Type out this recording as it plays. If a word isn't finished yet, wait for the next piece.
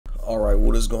All right,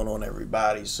 what is going on,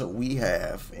 everybody? So we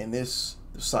have, in this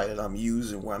site that I'm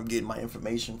using, where I'm getting my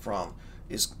information from,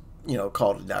 is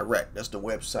called Direct. That's the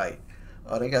website.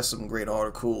 They got some great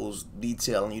articles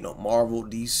detailing Marvel,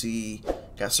 DC,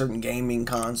 got certain gaming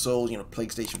consoles,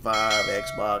 PlayStation 5,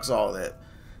 Xbox, all that.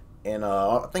 And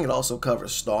I think it also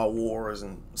covers Star Wars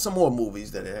and some more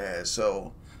movies that it has.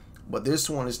 So, but this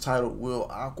one is titled, "Will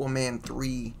Aquaman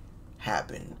 3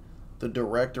 Happen? The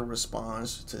director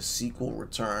responds to sequel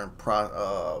return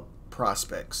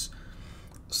prospects."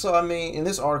 So, I mean, and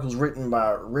this article is written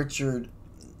by Richard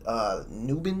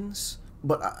Newbins,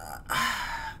 but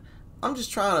I'm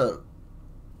just trying to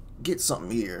get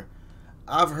something here.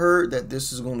 I've heard that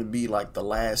this is going to be like the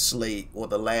last slate or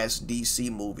the last DC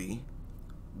movie,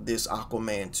 this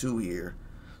Aquaman 2 here.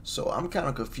 So I'm kind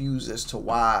of confused as to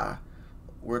why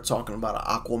we're talking about an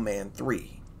Aquaman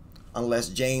 3. Unless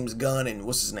James Gunn and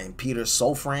what's his name, Peter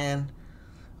Safran,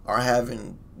 are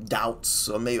having doubts,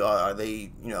 or maybe are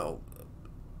they,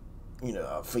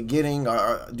 forgetting,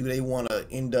 or do they want to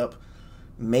end up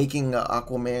making a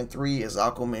Aquaman 3? Is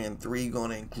Aquaman 3 going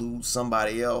to include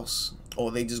somebody else, or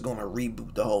are they just going to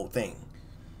reboot the whole thing?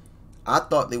 I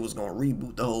thought they was going to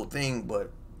reboot the whole thing,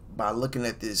 but by looking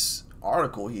at this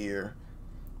article here,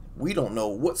 we don't know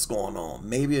what's going on.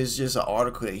 Maybe it's just an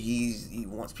article that he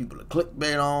wants people to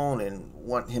clickbait on and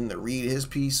want him to read his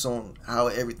piece on how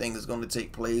everything is going to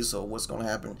take place or what's going to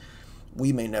happen.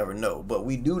 We may never know, but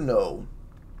we do know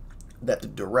that the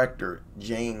director,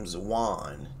 James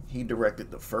Wan, he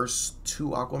directed the first two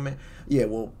Aquaman. Yeah,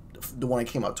 well, the one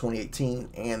that came out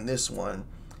 2018 and this one.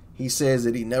 He says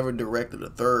that he never directed a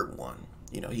third one.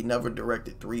 He never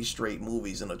directed 3 straight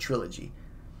movies in a trilogy.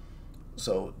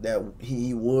 So that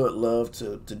he would love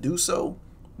to do so,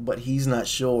 but he's not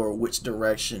sure which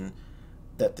direction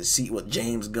that the seat with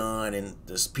James Gunn and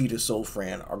this Peter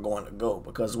Safran are going to go,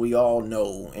 because we all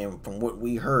know, and from what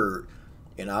we heard,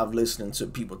 and I've listened to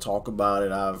people talk about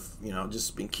it, I've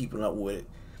just been keeping up with it,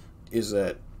 is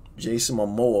that Jason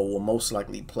Momoa will most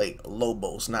likely play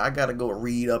Lobos. Now I gotta go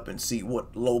read up and see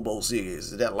what Lobos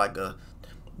is. Is that like a,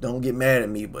 don't get mad at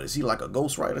me, but is he like a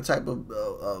Ghost Rider type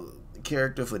of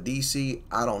character for DC?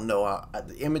 I don't know.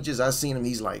 The images I've seen him,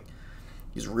 he's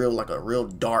real, like a real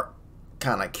dark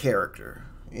kind of character,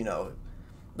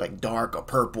 like dark or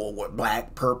purple, what,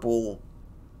 black, purple,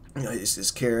 it's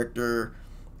his character.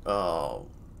 What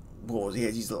was he?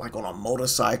 He's like on a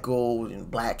motorcycle and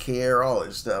black hair, all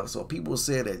this stuff. So people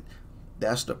said that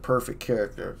that's the perfect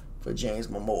character for James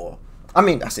Momoa. I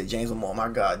mean, I said James Momoa, my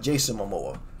God, Jason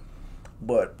Momoa.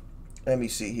 But let me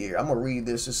see here. I'm gonna read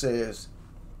this. It says,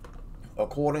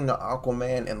 according to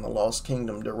Aquaman and the Lost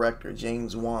Kingdom director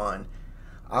James Wan,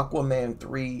 Aquaman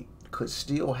 3 could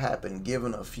still happen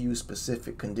given a few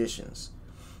specific conditions.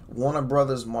 Warner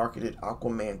Brothers marketed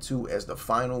Aquaman 2 as the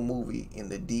final movie in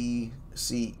the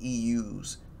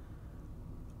DCEU's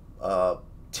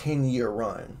 10-year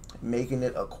run, making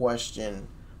it a question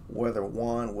whether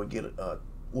Wan would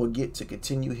get to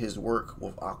continue his work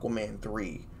with Aquaman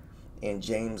 3 and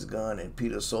James Gunn and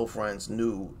Peter Safran's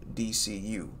new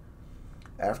DCU.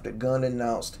 After Gunn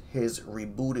announced his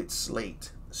rebooted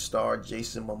slate, star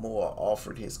Jason Momoa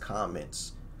offered his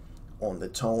comments on the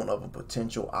tone of a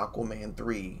potential Aquaman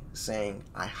 3, saying,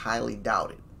 "I highly doubt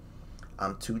it.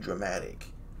 I'm too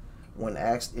dramatic." When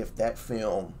asked if that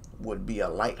film would be a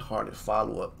lighthearted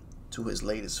follow-up to his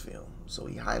latest film, so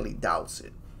he highly doubts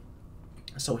it.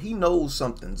 So he knows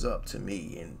something's up to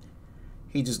me, and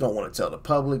he just don't want to tell the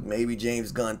public. Maybe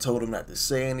James Gunn told him not to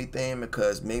say anything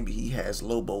because maybe he has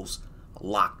Lobos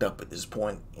locked up at this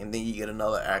point, and then you get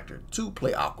another actor to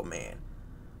play Aquaman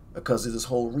because of this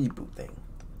whole reboot thing.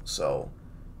 So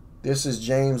this is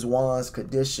James Wan's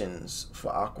conditions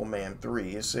for Aquaman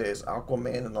 3. It says,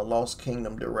 Aquaman and the Lost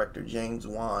Kingdom director James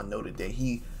Wan noted that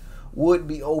he would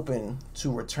be open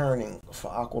to returning for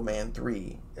Aquaman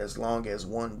 3 as long as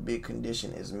one big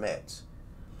condition is met.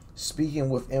 Speaking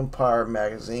with Empire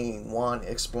magazine, Wan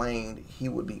explained he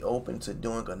would be open to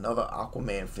doing another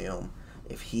Aquaman film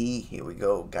if he, here we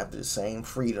go, got the same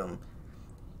freedom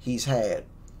he's had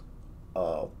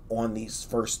on these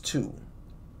first two.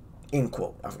 End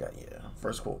quote. I forgot, yeah.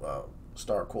 First quote,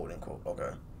 start quote, end quote.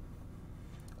 Okay.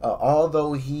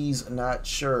 Although he's not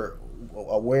sure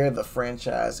where the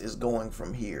franchise is going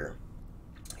from here,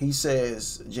 he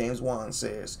says, James Wan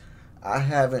says, "I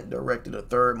haven't directed a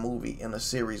third movie in a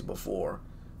series before,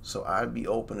 so I'd be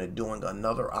open to doing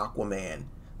another Aquaman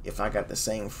if I got the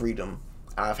same freedom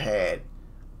I've had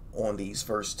on these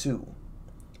first two."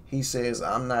 He says,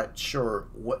 "I'm not sure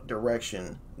what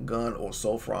direction Gunn or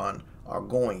Safran are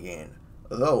going in,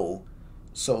 though,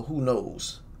 so who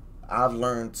knows? I've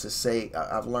learned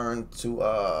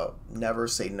to never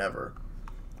say never.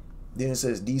 Then it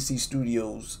says DC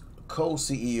Studios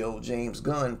co-CEO James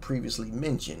Gunn previously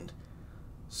mentioned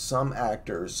some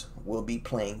actors will be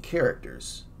playing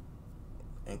characters.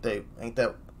 Ain't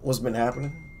that what's been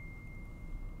happening?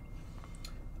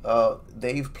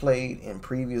 They've played in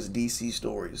previous DC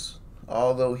stories.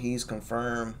 Although he's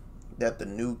confirmed that the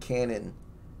new canon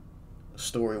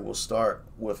story will start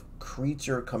with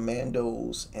Creature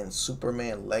Commandos and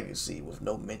Superman Legacy, with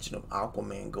no mention of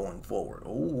Aquaman going forward.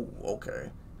 Ooh,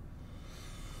 okay.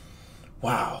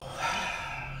 Wow.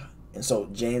 And so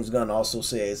James Gunn also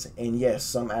says, and yes,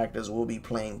 some actors will be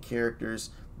playing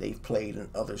characters they've played in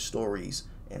other stories,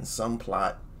 and some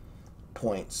plot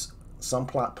points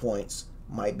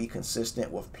might be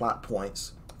consistent with plot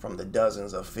points from the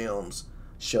dozens of films,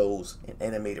 shows, and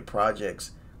animated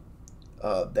projects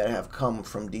that have come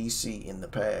from DC in the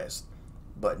past,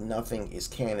 but nothing is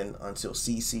canon until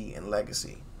CC and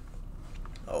Legacy.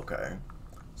 Okay,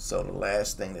 so the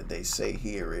last thing that they say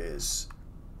here is,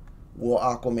 will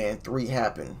Aquaman 3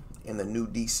 happen in the new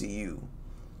DCU?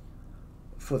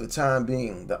 For the time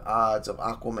being, the odds of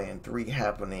Aquaman 3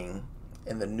 happening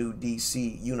in the new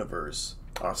DC universe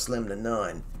are slim to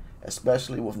none,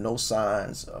 especially with no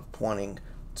signs of pointing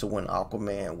to when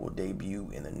Aquaman will debut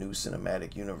in the new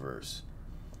cinematic universe.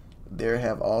 There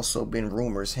have also been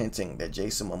rumors hinting that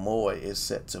Jason Momoa is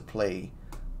set to play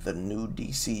the new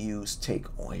DCU's take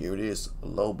on, here it is,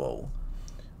 Lobo,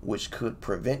 which could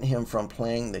prevent him from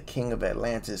playing the King of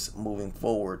Atlantis moving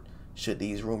forward should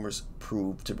these rumors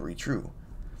prove to be true.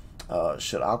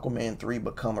 Should Aquaman 3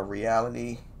 become a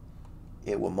reality,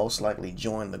 it will most likely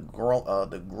join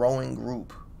the growing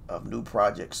group of new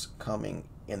projects coming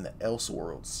in the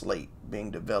Elseworlds slate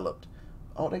being developed.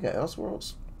 Oh, they got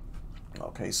Elseworlds?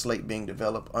 Okay, slate being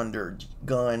developed under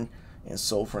Gunn and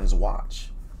Sofran's watch.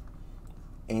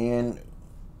 And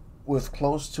with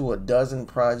close to a dozen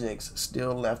projects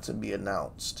still left to be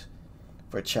announced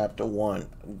for Chapter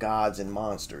 1, Gods and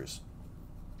Monsters,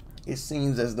 it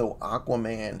seems as though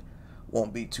Aquaman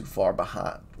won't be too far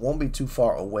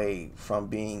away from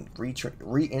being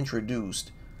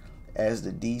reintroduced as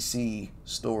the DC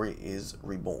story is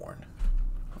reborn.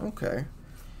 Okay,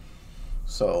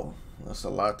 so that's a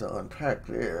lot to unpack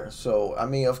there. So, I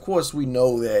mean, of course, we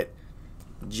know that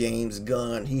James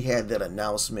Gunn, he had that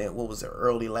announcement, what was it,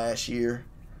 early last year?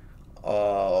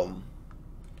 So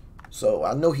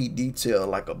I know he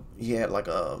detailed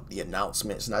the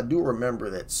announcements, and I do remember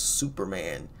that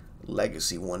Superman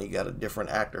Legacy one, he got a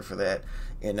different actor for that,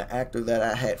 and the actor that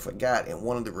I had forgot in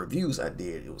one of the reviews I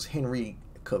did, it was Henry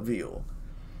Cavill.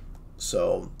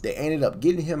 So they ended up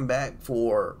getting him back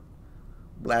for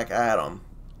Black Adam,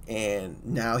 and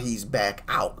now he's back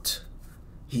out.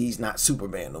 He's not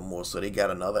Superman no more, so they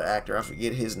got another actor. I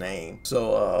forget his name.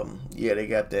 So yeah, they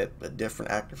got a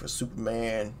different actor for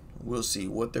Superman. We'll see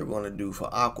what they're going to do for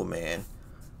Aquaman,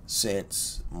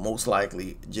 since most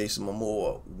likely Jason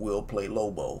Momoa will play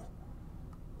Lobo.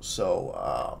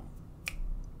 So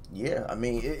yeah, I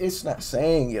mean, it's not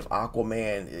saying if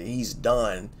Aquaman, he's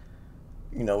done.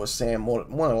 You know, it's saying more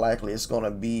than likely it's going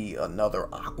to be another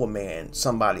Aquaman,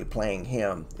 somebody playing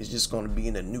him. It's just going to be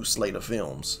in a new slate of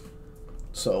films.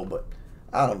 So, but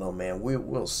I don't know, man.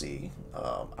 We'll see.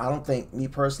 I don't think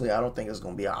it's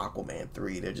going to be an Aquaman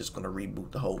 3. They're just going to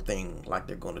reboot the whole thing like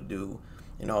they're going to do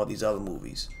in all these other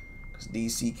movies. Because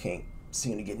DC can't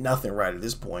seem to get nothing right at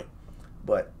this point.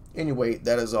 But anyway,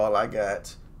 that is all I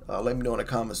got. Let me know in the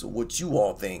comments what you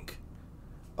all think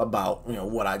about,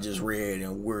 what I just read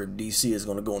and where DC is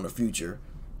going to go in the future.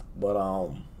 But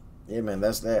yeah, man,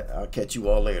 that's that. I'll catch you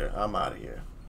all later. I'm out of here.